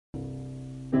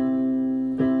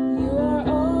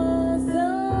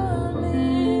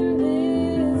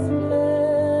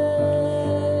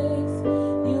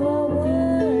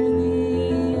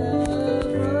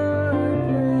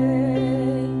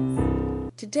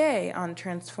Today on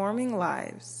Transforming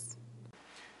Lives.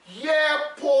 Here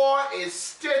Paul is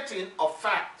stating a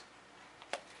fact.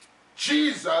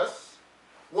 Jesus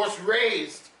was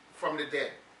raised from the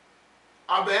dead.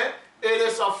 Amen. It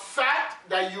is a fact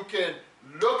that you can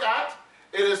look at.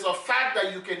 It is a fact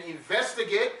that you can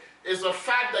investigate. It's a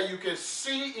fact that you can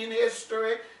see in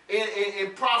history,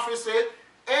 in prophecy,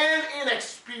 and in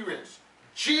experience.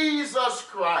 Jesus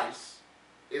Christ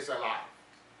is alive.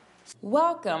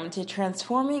 Welcome to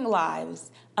Transforming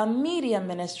Lives, a media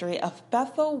ministry of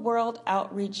Bethel World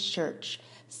Outreach Church,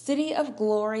 City of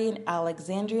Glory in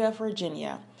Alexandria,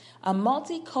 Virginia, a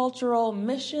multicultural,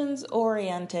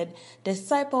 missions-oriented,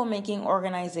 disciple-making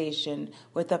organization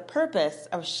with the purpose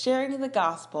of sharing the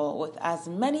gospel with as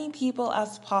many people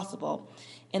as possible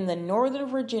in the Northern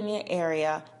Virginia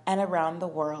area and around the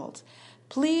world.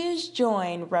 Please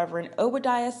join Reverend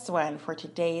Obadiah Swen for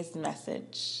today's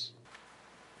message.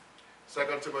 2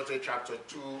 Timothy chapter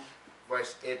 2,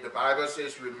 verse 8, the Bible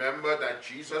says, remember that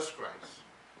Jesus Christ,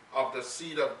 of the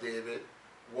seed of David,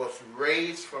 was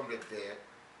raised from the dead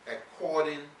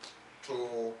according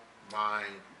to my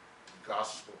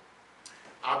gospel.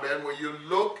 Amen. When you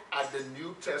look at the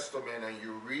New Testament and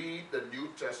you read the New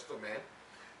Testament,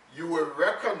 you will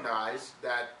recognize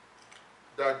that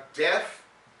the death,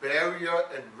 burial,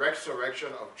 and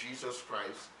resurrection of Jesus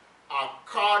Christ are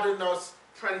cardinal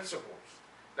principles.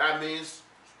 That means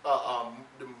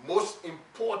the most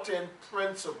important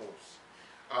principles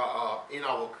in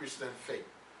our Christian faith.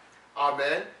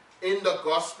 Amen. In the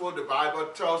gospel, the Bible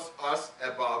tells us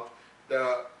about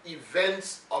the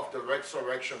events of the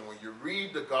resurrection. When you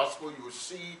read the gospel, you will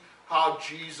see how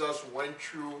Jesus went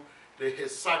through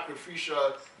his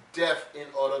sacrificial death in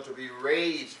order to be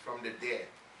raised from the dead.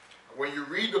 When you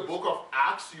read the book of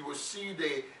Acts, you will see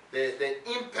the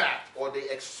impact or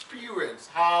the experience,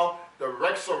 how the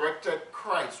resurrected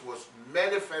Christ was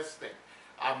manifesting,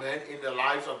 amen, in the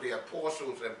lives of the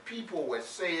apostles, and people were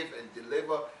saved and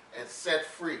delivered and set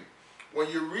free. When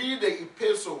you read the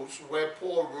epistles where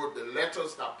Paul wrote, the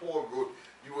letters that Paul wrote,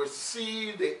 you will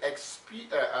see the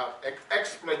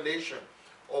explanation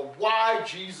of why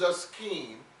Jesus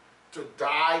came to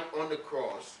die on the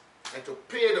cross and to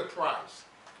pay the price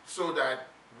so that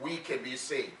we can be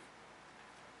saved.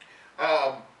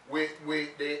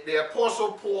 The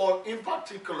Apostle Paul in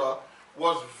particular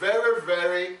was very,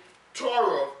 very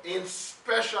thorough in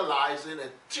specializing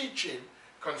and teaching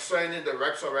concerning the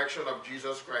resurrection of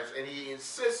Jesus Christ. And he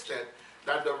insisted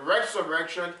that the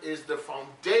resurrection is the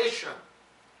foundation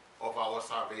of our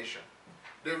salvation,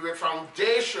 the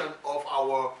foundation of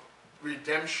our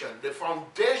redemption, the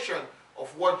foundation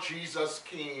of what Jesus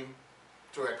came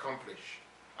to accomplish.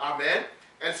 Amen.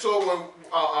 And so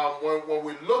when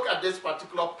we look at this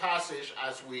particular passage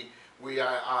as we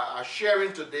are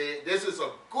sharing today, this is a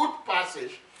good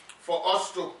passage for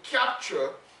us to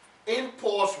capture in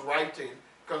Paul's writing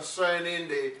concerning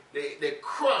the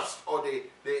crust or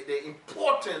the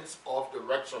importance of the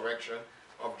resurrection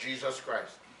of Jesus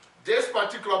Christ. This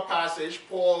particular passage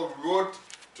Paul wrote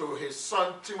to his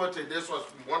son Timothy. This was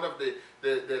one of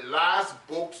the last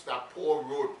books that Paul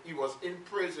wrote. He was in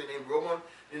prison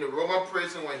in the Roman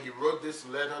prison when he wrote this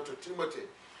letter to Timothy.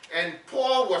 And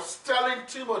Paul was telling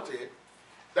Timothy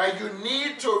that you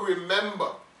need to remember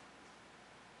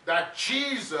that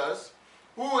Jesus,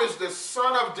 who is the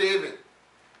son of David,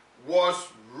 was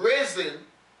risen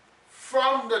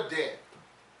from the dead.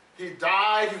 He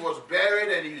died, he was buried,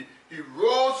 and he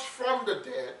rose from the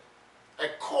dead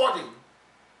according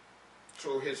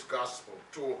to his gospel.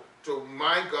 To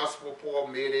my gospel, Paul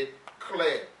made it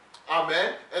clear.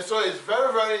 Amen. And so it's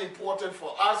very, very important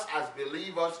for us as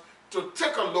believers to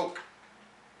take a look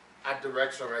at the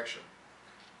resurrection,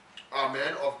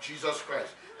 amen, of Jesus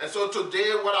Christ. And so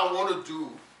today what I want to do,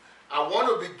 I want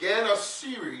to begin a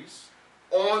series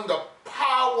on the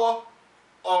power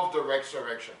of the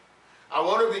resurrection. I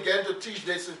want to begin to teach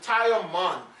this entire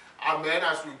month, amen,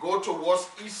 as we go towards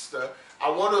Easter. I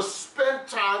want to spend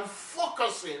time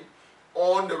focusing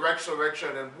on the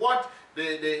resurrection and what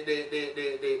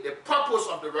the purpose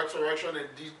of the resurrection,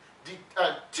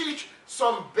 and teach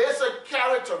some basic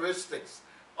characteristics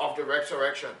of the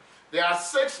resurrection. There are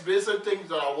 6 basic things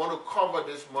that I want to cover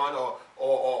this month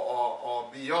or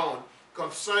beyond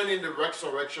concerning the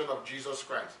resurrection of Jesus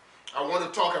Christ. I want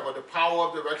to talk about the power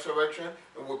of the resurrection,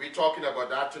 and we'll be talking about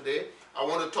that today. I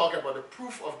want to talk about the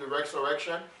proof of the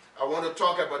resurrection. I want to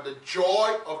talk about the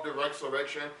joy of the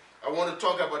resurrection. I want to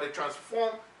talk about the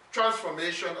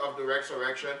transformation of the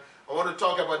resurrection. I want to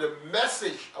talk about the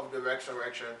message of the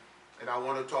resurrection, and I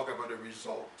want to talk about the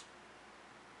results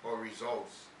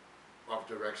of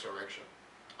the resurrection.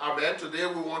 Amen. Today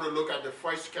we want to look at the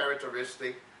first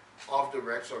characteristic of the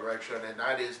resurrection, and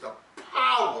that is the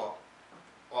power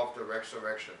of the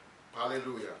resurrection.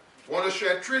 Hallelujah. I want to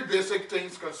share three basic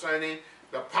things concerning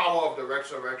the power of the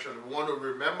resurrection. We want to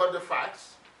remember the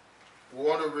facts. We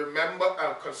want to remember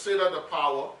and consider the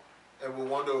power, and we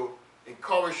want to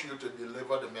encourage you to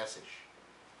deliver the message.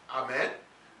 Amen.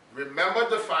 Remember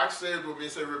the facts. Say it with me.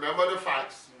 Say, remember the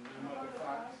facts. Remember the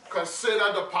facts.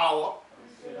 Consider the power.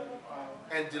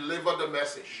 And deliver the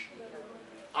message.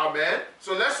 Amen.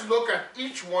 So let's look at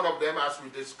each one of them as we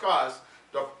discuss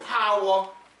the power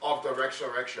of the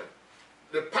resurrection.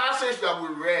 The passage that we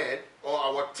read, or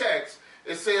our text,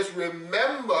 it says,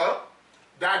 remember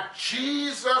that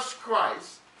Jesus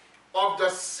Christ of the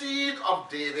seed of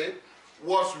David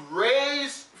was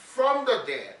raised from the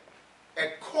dead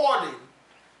according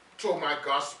to my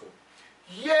gospel.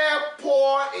 Here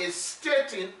Paul is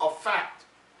stating a fact.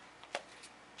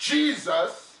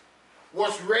 Jesus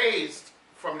was raised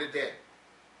from the dead.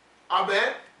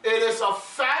 Amen. It is a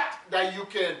fact that you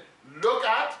can look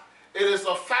at. It is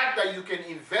a fact that you can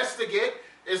investigate.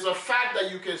 It's a fact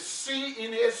that you can see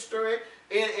in history,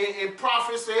 in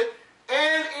prophecy,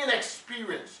 and in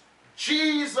experience.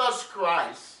 Jesus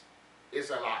Christ is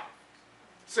alive.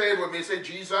 Say it with me. Say,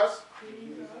 Jesus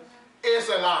is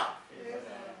alive.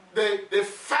 The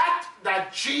fact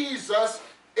that Jesus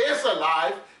is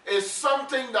alive is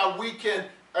something that we can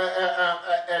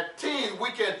attain.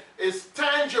 It's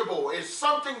tangible. It's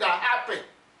something that happened.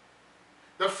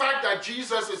 The fact that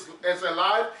Jesus is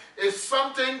alive is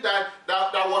something that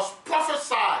was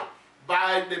prophesied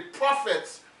by the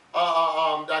prophets,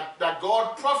 that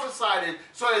God prophesied it.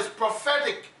 So it's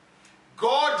prophetic.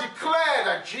 God declared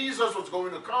that Jesus was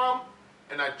going to come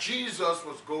and that Jesus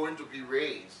was going to be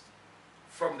raised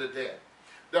from the dead.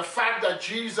 The fact that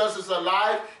Jesus is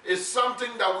alive is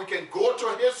something that we can go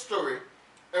to history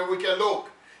and we can look.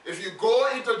 If you go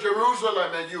into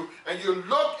Jerusalem and you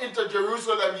look into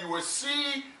Jerusalem, you will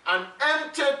see an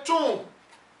empty tomb.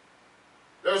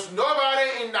 There's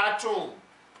nobody in that tomb.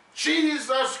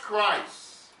 Jesus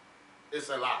Christ is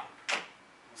alive.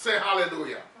 Say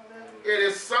hallelujah. It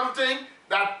is something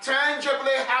that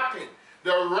tangibly happened.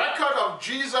 The record of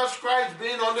Jesus Christ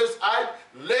being on this earth,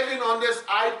 living on this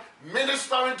earth,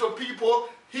 ministering to people,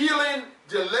 healing,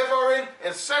 delivering,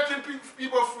 and setting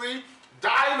people free,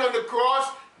 dying on the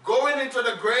cross, going into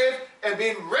the grave, and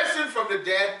being risen from the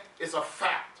dead is a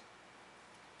fact.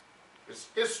 It's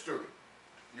history.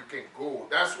 You can go.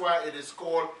 That's why it is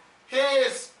called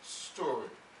his story.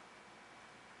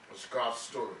 It's God's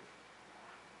story.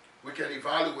 We can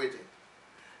evaluate it.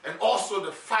 And also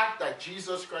the fact that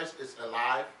Jesus Christ is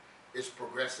alive is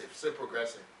progressive. Say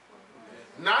progressive.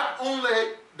 Not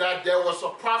only that there was a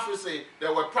prophecy,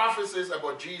 there were prophecies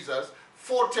about Jesus,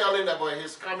 foretelling about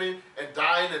his coming and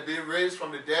dying and being raised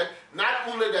from the dead. Not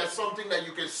only that's something that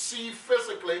you can see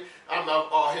physically,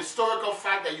 a historical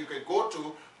fact that you can go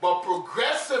to, but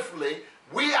progressively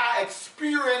we are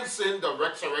experiencing the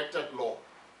resurrected Lord.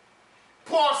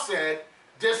 Paul said,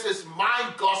 this is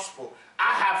my gospel.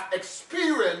 I have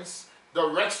experienced the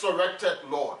resurrected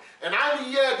Lord. And I'm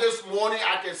here this morning,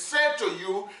 I can say to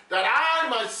you that I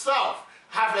myself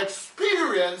have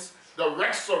experienced the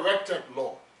resurrected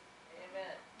Lord.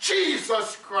 Amen.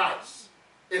 Jesus Christ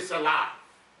is alive.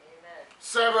 Amen.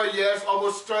 Several years,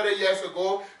 almost 30 years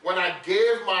ago, when I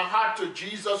gave my heart to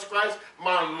Jesus Christ,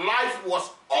 my life was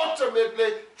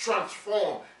ultimately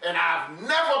transformed. And I've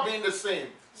never been the same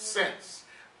since.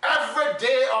 Every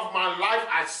day of my life,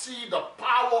 I see the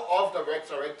power of the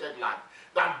resurrected life.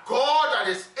 The God that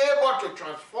is able to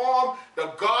transform, the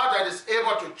God that is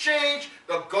able to change,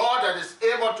 the God that is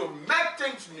able to make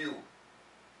things new.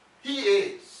 He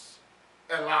is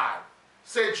alive.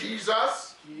 Say,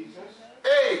 Jesus is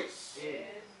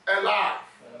alive.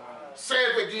 Say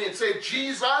it again. Say,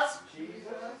 Jesus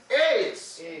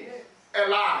is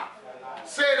alive.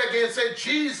 Say it again. Say,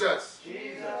 Jesus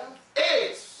is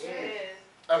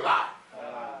alive.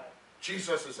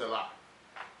 Jesus is alive.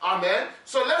 Amen.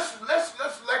 So let's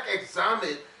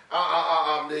examine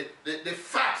the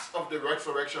facts of the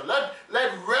resurrection. Let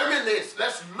reminisce.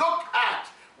 Let's look at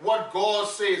what God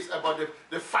says about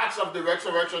the facts of the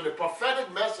resurrection, the prophetic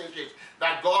messages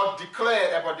that God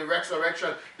declared about the resurrection,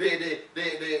 the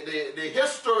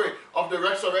history of the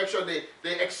resurrection,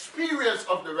 the experience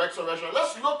of the resurrection.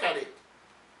 Let's look at it.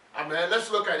 Amen.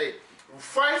 Let's look at it.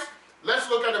 First, let's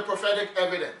look at the prophetic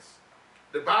evidence.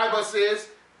 The Bible says,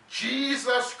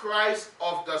 Jesus Christ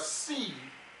of the seed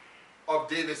of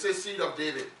David. Say seed of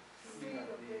David. Seed of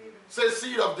David. Say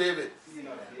seed of David. Seed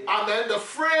of David. And then the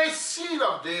phrase seed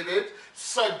of David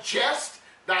suggests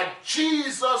that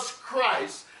Jesus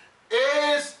Christ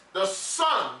is the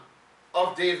son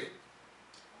of David.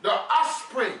 the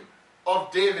offspring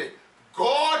of David.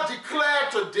 God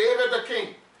declared to David the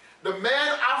king, the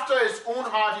man after his own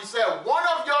heart, he said, one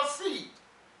of your seed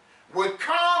will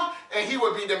come and he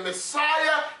will be the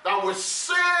Messiah that will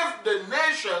save the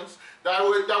nations, that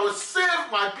will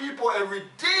save my people and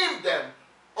redeem them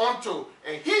unto,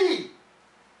 and he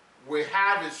will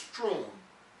have his throne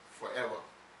forever.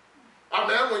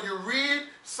 Amen. When you read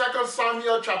 2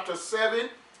 Samuel chapter 7,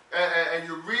 and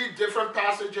you read different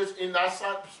passages in that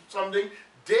something,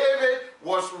 David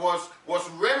was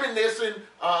reminiscing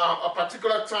a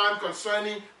particular time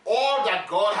concerning all that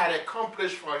God had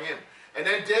accomplished for him. And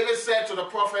then David said to the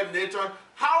prophet Nathan,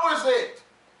 how is it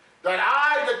that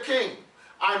I, the king,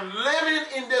 I'm living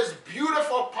in this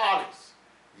beautiful palace,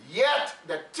 yet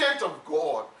the tent of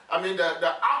God,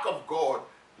 the ark of God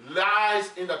lies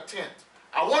in a tent?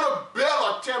 I want to build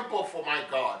a temple for my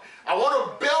God. I want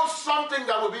to build something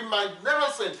that will be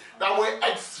magnificent, that will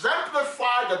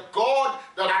exemplify the God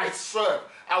that I serve.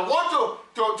 I want to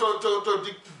build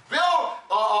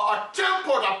a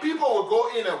temple that people will go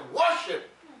in and worship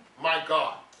my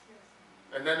God.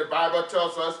 And then the Bible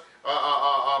tells us,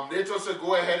 Nathan said,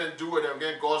 go ahead and do it. And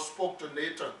again, God spoke to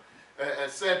Nathan and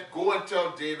said, go and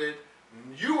tell David,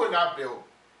 you will not build.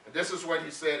 And this is what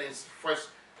he said in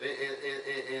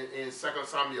 2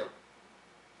 Samuel.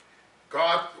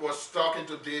 God was talking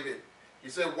to David. He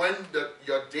said, when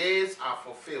your days are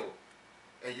fulfilled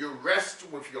and you rest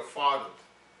with your fathers,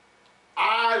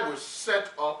 I will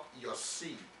set up your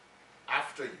seed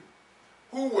after you,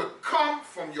 who will come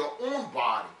from your own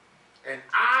body, and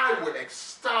I will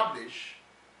establish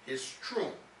his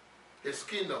throne, his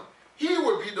kingdom. He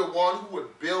will be the one who will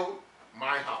build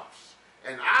my house,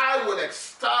 and I will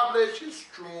establish his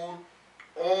throne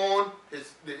on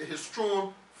his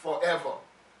throne forever.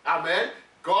 Amen.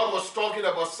 God was talking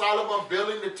about Solomon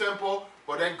building the temple,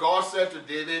 but then God said to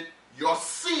David, your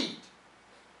seed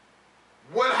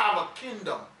will have a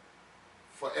kingdom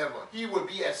forever. He will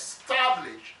be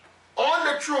established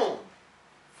on the throne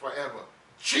forever.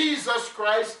 Jesus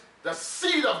Christ, the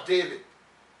seed of David,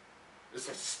 is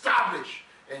established.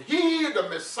 And he, the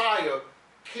Messiah,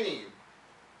 came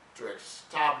to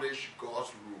establish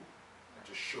God's rule and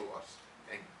to show us.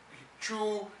 And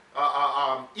through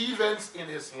events in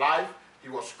his life, he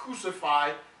was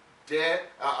crucified,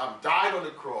 died on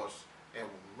the cross, and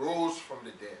rose from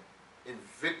the dead in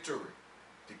victory,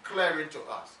 declaring to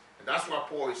us. And that's why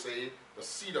Paul is saying the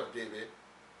seed of David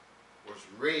was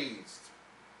raised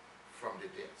from the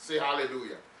dead. Say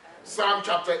hallelujah. Psalm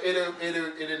chapter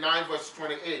 89 verse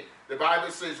 28. The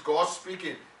Bible says, God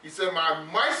speaking, he said, my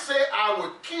mercy I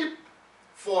will keep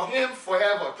for him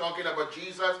forever, talking about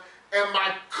Jesus, and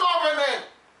my covenant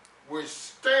will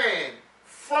stand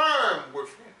firm with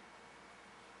him.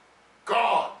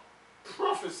 God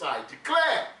prophesied,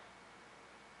 declared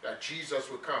that Jesus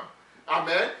will come.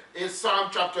 Amen. In Psalm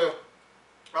chapter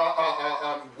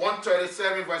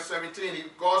 137 verse 17,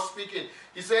 God speaking,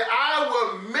 he said, I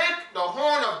will make the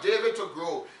horn of David to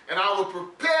grow, and I will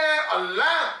prepare a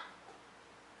lamp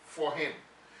for him.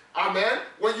 Amen.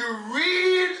 When you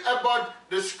read about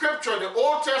the scripture, the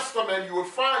Old Testament, you will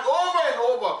find over and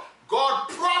over God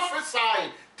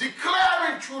prophesying,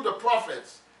 declaring through the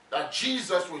prophets that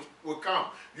Jesus will come.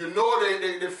 You know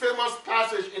the famous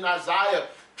passage in Isaiah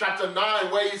chapter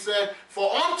 9 where he said, for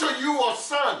unto you a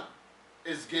son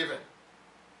is given.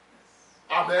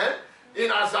 Amen.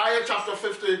 In Isaiah chapter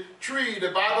 53,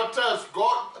 the Bible tells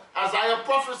God, Isaiah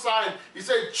prophesying, he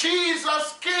said,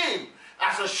 Jesus came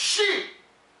as a sheep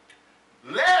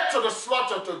led to the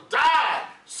slaughter to die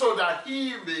so that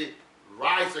he may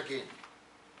rise again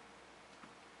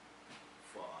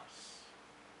for us.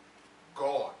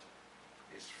 God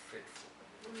is faithful.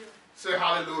 Say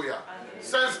hallelujah. Amen.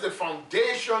 Since the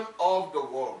foundation of the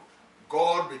world,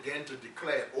 God began to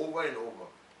declare over and over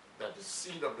that the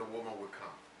seed of the woman will come.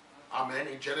 Amen.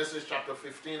 In Genesis chapter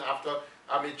 15,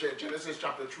 Genesis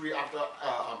chapter 3, after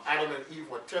Adam and Eve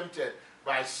were tempted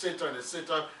by Satan, and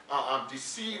Satan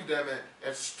deceived them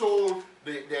and stole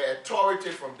their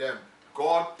authority from them,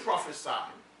 God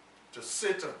prophesied to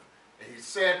Satan, and he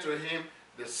said to him,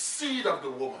 the seed of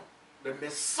the woman, the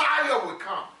Messiah will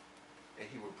come, and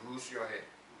he will bruise your head.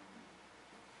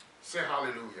 Say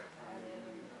hallelujah.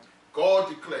 God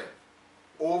declared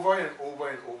over and over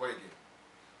and over again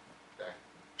that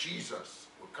Jesus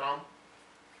will come,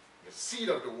 the seed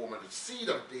of the woman, the seed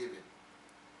of David,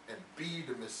 and be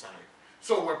the Messiah.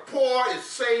 So what Paul is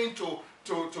saying to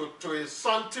his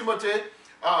son Timothy,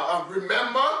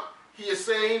 remember, he is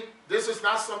saying this is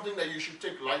not something that you should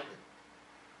take lightly.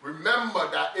 Remember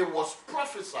that it was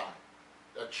prophesied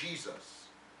that Jesus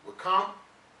will come,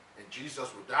 and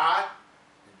Jesus will die,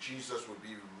 and Jesus would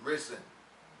be risen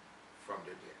from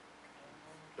the dead.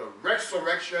 The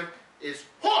resurrection is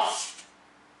host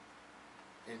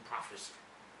in prophecy.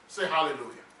 Say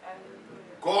hallelujah.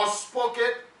 Hallelujah. God spoke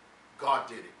it, God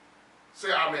did it.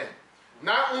 Say amen.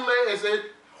 Not only is it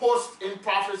host in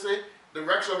prophecy, the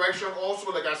resurrection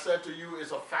also, like I said to you,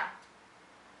 is a fact.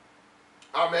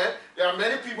 Amen. There are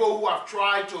many people who have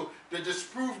tried to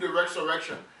disprove the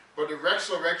resurrection, but the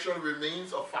resurrection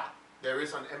remains a fact. There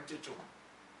is an empty tomb.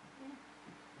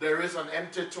 There is an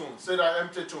empty tomb. Say that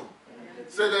empty tomb.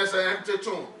 Say there's an empty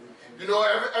tomb. You know,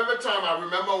 every time I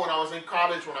remember when I was in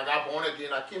college, when I got born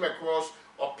again, I came across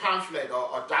a pamphlet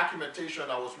or a documentation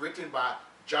that was written by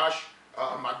Josh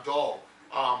McDowell.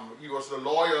 He was the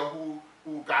lawyer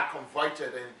who got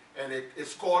converted, and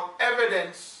it's called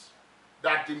Evidence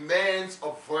That Demands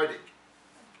a Verdict.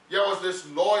 There was this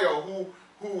lawyer who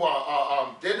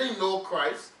didn't know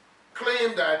Christ,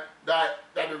 claimed that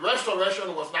the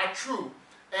resurrection was not true,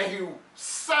 and he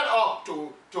set up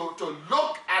to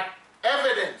look at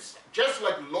evidence, just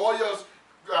like lawyers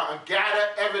gather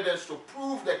evidence to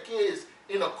prove the case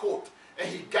in a court. And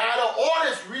he gathered all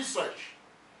his research.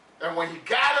 And when he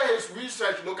gathered his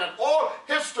research, look at all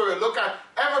history, look at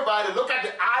everybody, look at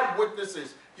the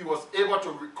eyewitnesses, he was able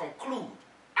to conclude,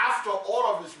 after all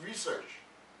of his research,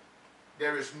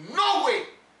 there is no way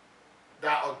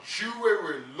that a jury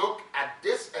will look at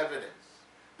this evidence,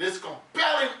 this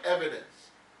compelling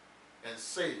evidence, and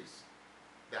says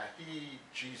that he,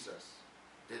 Jesus,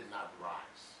 did not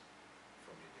rise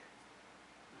from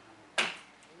the dead.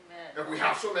 Amen. And we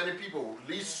have so many people,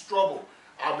 Lee Strobel,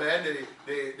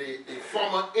 the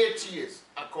former atheist.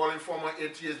 I call him former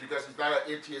atheist because he's not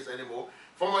an atheist anymore.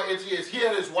 Former atheist, he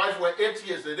and his wife were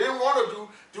atheists. They didn't want to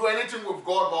do anything with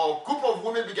God, but a group of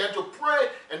women began to pray,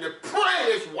 and they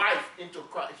prayed his wife into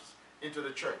Christ, into the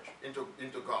church, into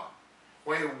God.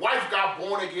 When his wife got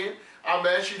born again,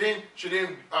 she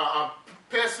didn't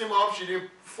pass him up, she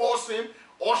didn't force him.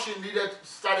 All she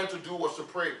started to do was to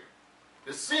pray.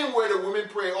 The same way the women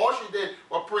prayed, all she did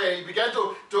was pray. He began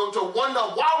to wonder,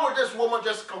 why would this woman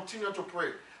just continue to pray?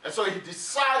 And so he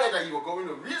decided that he was going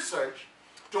to research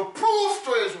to prove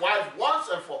to his wife once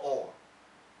and for all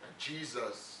that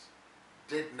Jesus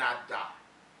did not die,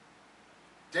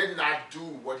 did not do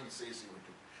what he says he would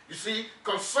do. You see,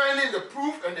 concerning the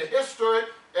proof and the history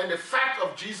and the fact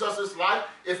of Jesus' life,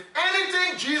 if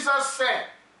anything Jesus said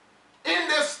in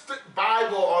this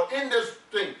Bible or in this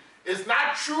thing is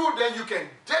not true, then you can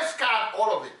discard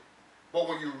all of it. But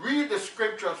when you read the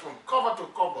scriptures from cover to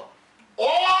cover,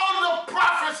 all the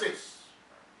prophecies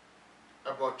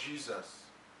about Jesus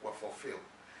were fulfilled.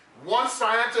 One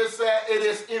scientist said it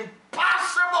is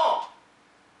impossible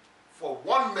for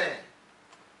one man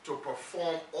to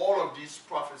perform all of these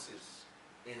prophecies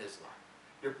in his life.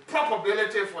 The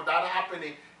probability for that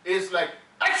happening is like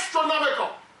astronomical.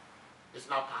 It's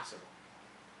not possible.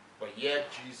 But yet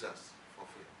Jesus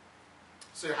fulfilled.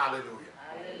 Say hallelujah.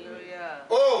 Hallelujah.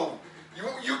 Oh,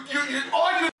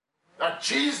 that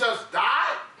Jesus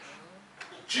died,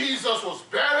 Jesus was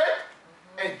buried,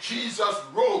 and Jesus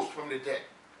rose from the dead.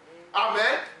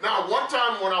 Amen. Now, one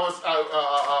time when I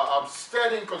was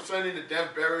studying concerning the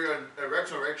death, burial, and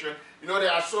resurrection, you know,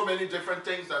 there are so many different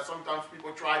things that sometimes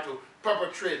people try to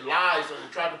perpetrate lies, or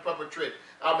they try to perpetrate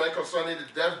concerning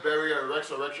the death, burial, and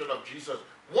resurrection of Jesus.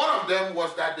 One of them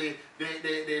was that the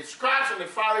scribes and the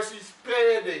Pharisees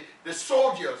paid the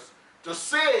soldiers to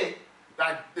say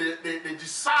that the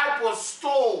disciples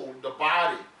stole the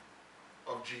body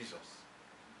of Jesus.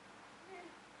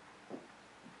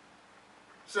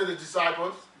 Say the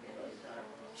disciples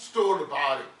stole the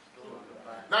body.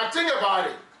 Now think about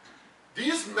it.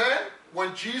 These men,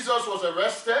 when Jesus was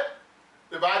arrested,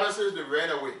 the Bible says they ran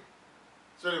away.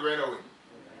 So they ran away.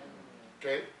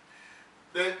 Okay?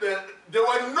 They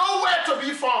were nowhere to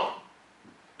be found.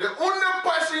 The only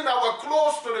person that were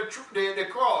close to the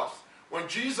cross when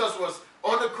Jesus was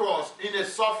on the cross in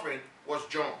his suffering was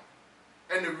John.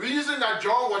 And the reason that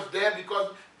John was there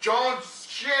because John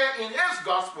shared in his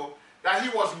gospel that he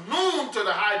was known to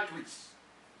the high priest.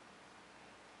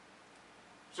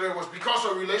 So it was because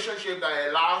of relationship that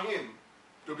allowed him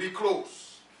to be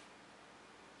close.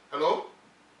 Hello?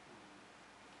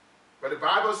 But the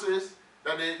Bible says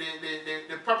that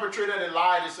they perpetrated a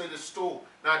lie, they said they stole.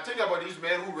 Now think about these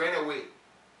men who ran away.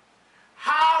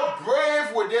 How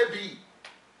brave would they be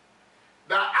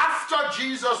that after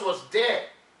Jesus was dead,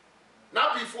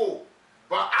 not before,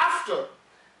 but after,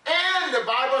 and the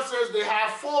Bible says they have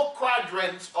 4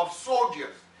 quadrants of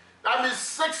soldiers. That means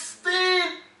 16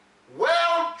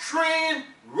 well-trained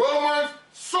Roman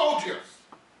soldiers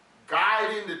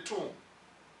guiding the tomb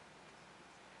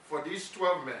for these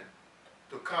 12 men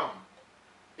to come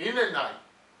in the night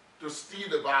to steal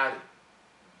the body.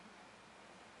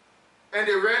 And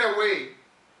they ran away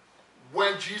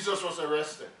when Jesus was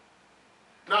arrested.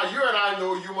 Now, you and I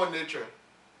know human nature.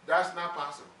 That's not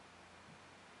possible.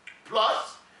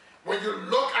 Plus, when you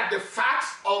look at the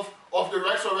facts of the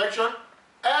resurrection,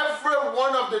 every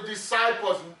one of the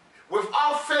disciples,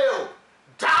 without fail,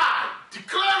 died,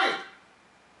 declaring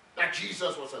that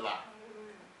Jesus was alive.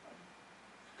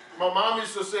 My mom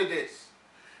used to say this.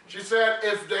 She said,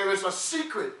 if there is a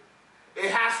secret,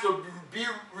 it has to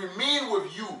remain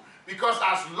with you. Because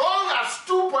as long as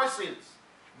two persons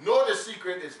know the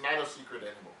secret, it's not a secret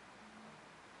anymore.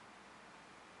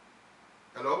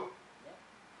 Hello?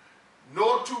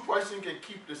 No two persons can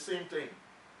keep the same thing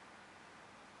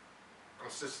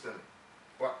consistently.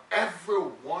 But every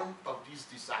one of these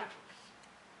disciples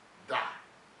died,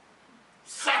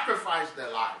 sacrificed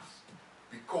their lives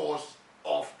because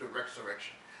of the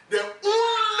resurrection. The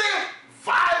only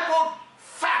viable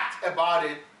fact about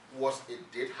it was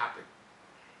it did happen.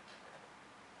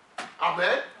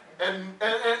 Amen?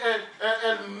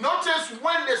 And notice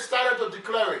when they started to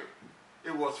declare it,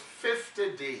 it was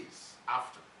 50 days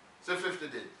after. Say 50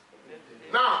 days. 50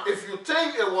 days. Now, if you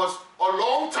think it was a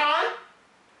long time,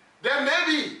 then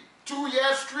maybe 2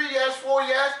 years, 3 years, 4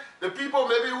 years, the people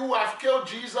maybe who have killed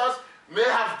Jesus may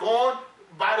have gone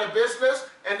by the business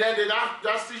and then they not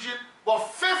just teaching. But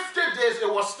 50 days,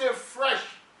 it was still fresh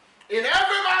in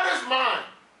everybody's mind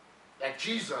that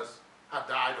Jesus had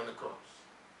died on the cross.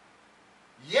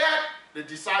 Yet, the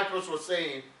disciples were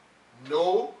saying,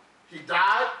 no, he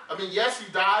died. Yes,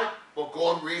 he died, but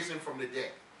God raised him from the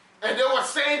dead. And they were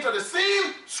saying to the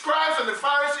same scribes and the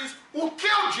Pharisees who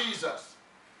killed Jesus,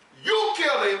 you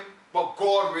killed him, but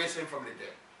God raised him from the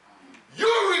dead.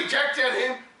 You rejected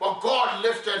him, but God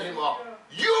lifted him up.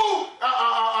 You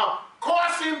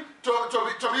caused him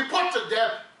to be put to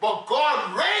death, but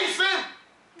God raised him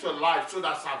to life so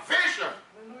that salvation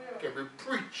can be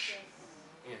preached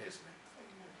in his name.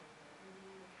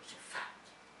 It's a fact.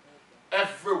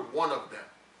 Every one of them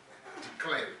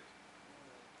declared it.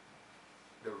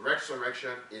 The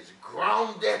resurrection is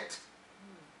grounded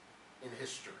in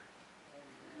history.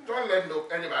 Don't let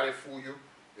anybody fool you.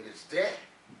 It is there.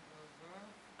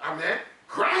 Amen.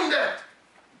 Grounded.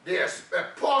 The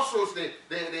apostles, the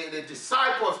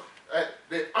disciples,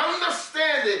 they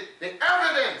understand the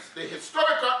evidence, the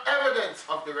historical evidence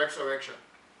of the resurrection.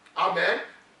 Amen.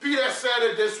 Peter said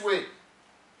it this way.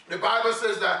 The Bible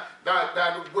says that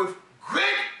with great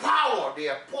power the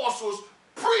apostles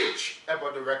preach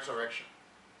about the resurrection.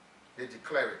 They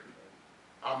declare it.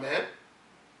 Amen.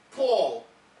 Paul,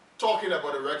 talking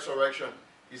about the resurrection,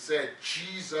 he said,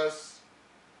 Jesus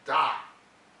died.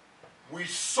 We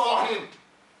saw him.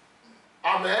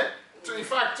 Amen. So in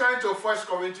fact, turn to 1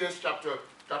 Corinthians chapter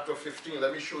 15.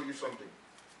 Let me show you something.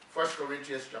 1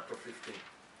 Corinthians chapter 15.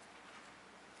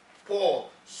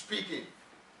 Paul speaking,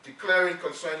 declaring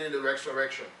concerning the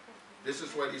resurrection. This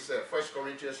is what he said. 1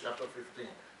 Corinthians chapter 15.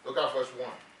 Look at verse 1.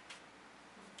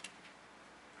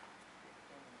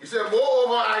 He said,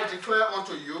 moreover, I declare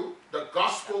unto you the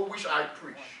gospel which I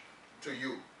preach to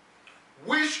you,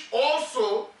 which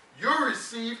also you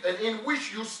received and in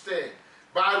which you stand,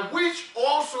 by which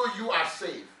also you are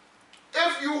saved,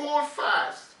 if you hold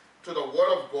fast to the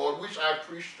word of God which I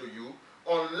preach to you,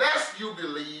 unless you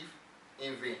believe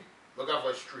in vain. Look at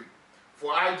verse 3.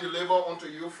 For I deliver unto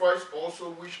you first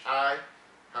also which I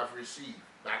have received,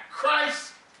 that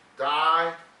Christ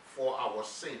died for our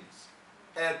sins,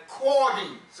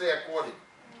 according, say according,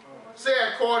 say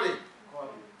according,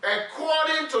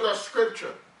 according to the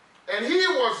scripture. And he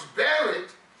was buried,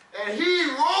 and he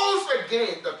rose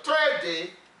again the third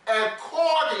day,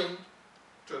 according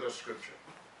to the scripture.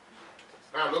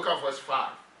 Now look at verse 5.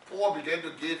 Paul began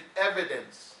to give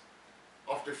evidence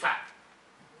of the fact.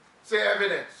 Say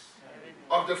evidence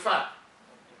of the fact.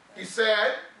 He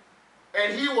said,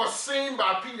 and he was seen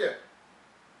by Peter,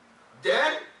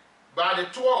 then by the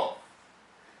 12.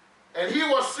 And he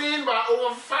was seen by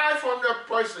over 500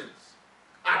 persons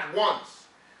at once,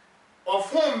 of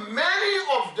whom many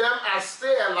of them are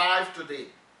still alive today,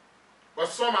 but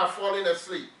some are falling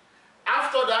asleep.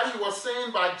 After that, he was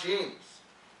seen by James,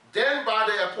 then by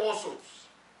the apostles.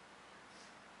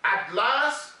 At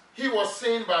last, he was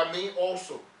seen by me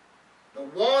also, the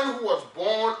one who was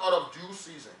born out of due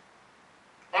season.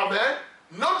 Amen.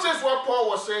 Notice what Paul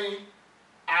was saying.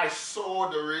 I saw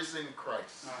the risen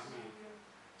Christ. Amen.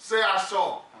 Say, I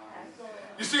saw.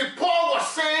 You see, Paul was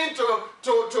saying to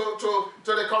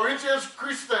the Corinthians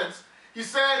Christians, he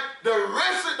said, the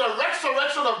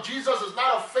resurrection of Jesus is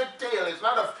not a fake tale. It's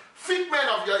not a figment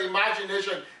of your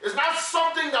imagination. It's not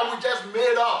something that we just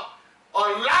made up. A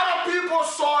lot of people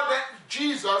saw that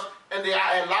Jesus and they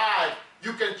are alive.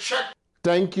 You can check.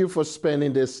 Thank you for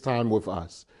spending this time with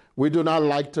us. We do not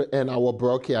like to end our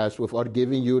broadcast without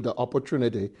giving you the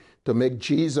opportunity to make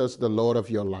Jesus the Lord of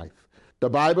your life. The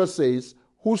Bible says,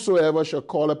 whosoever shall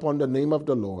call upon the name of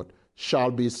the Lord shall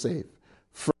be saved.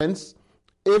 Friends,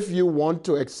 if you want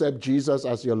to accept Jesus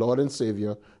as your Lord and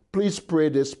Savior, please pray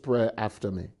this prayer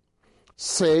after me.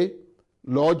 Say,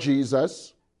 Lord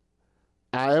Jesus,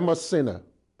 I am a sinner.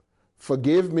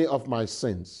 Forgive me of my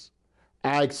sins.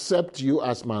 I accept you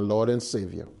as my Lord and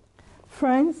Savior.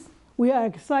 Friends, we are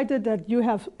excited that you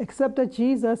have accepted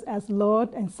Jesus as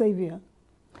Lord and Savior.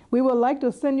 We would like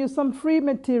to send you some free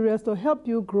materials to help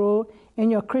you grow in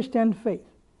your Christian faith.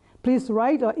 Please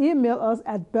write or email us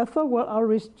at Bethel World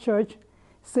Outreach Church,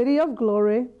 City of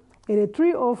Glory,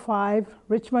 8305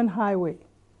 Richmond Highway,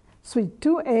 Suite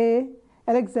 2A,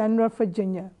 Alexandria,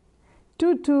 Virginia,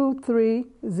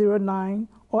 22309,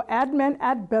 or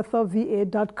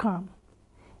admin@bethelva.com.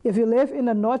 If you live in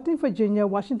the Northern Virginia,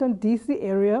 Washington, D.C.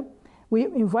 area, we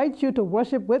invite you to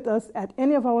worship with us at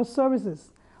any of our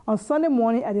services. On Sunday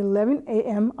morning at 11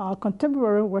 a.m., our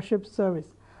contemporary worship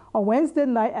service. On Wednesday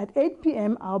night at 8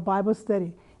 p.m., our Bible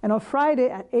study. And on Friday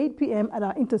at 8 p.m. at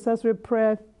our intercessory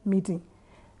prayer meeting.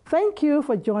 Thank you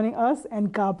for joining us,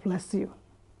 and God bless you.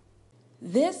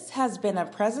 This has been a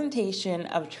presentation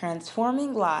of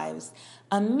Transforming Lives,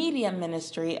 a media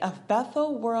ministry of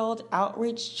Bethel World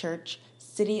Outreach Church,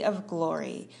 City of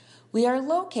Glory. We are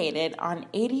located on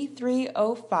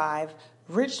 8305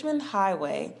 Richmond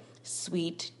Highway,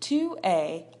 Suite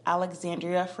 2A,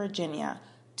 Alexandria, Virginia,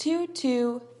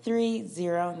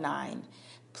 22309.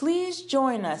 Please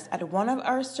join us at one of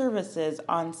our services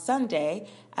on Sunday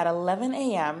at 11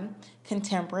 a.m.,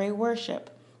 Contemporary Worship,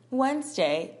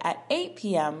 Wednesday at 8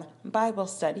 p.m., Bible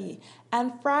Study,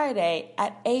 and Friday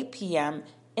at 8 p.m.,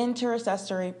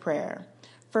 Intercessory Prayer.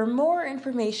 For more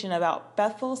information about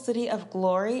Bethel City of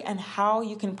Glory and how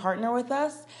you can partner with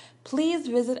us, please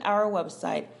visit our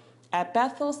website at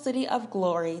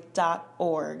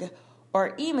bethelcityofglory.org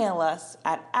or email us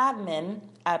at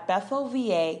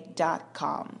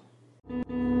admin@bethelva.com.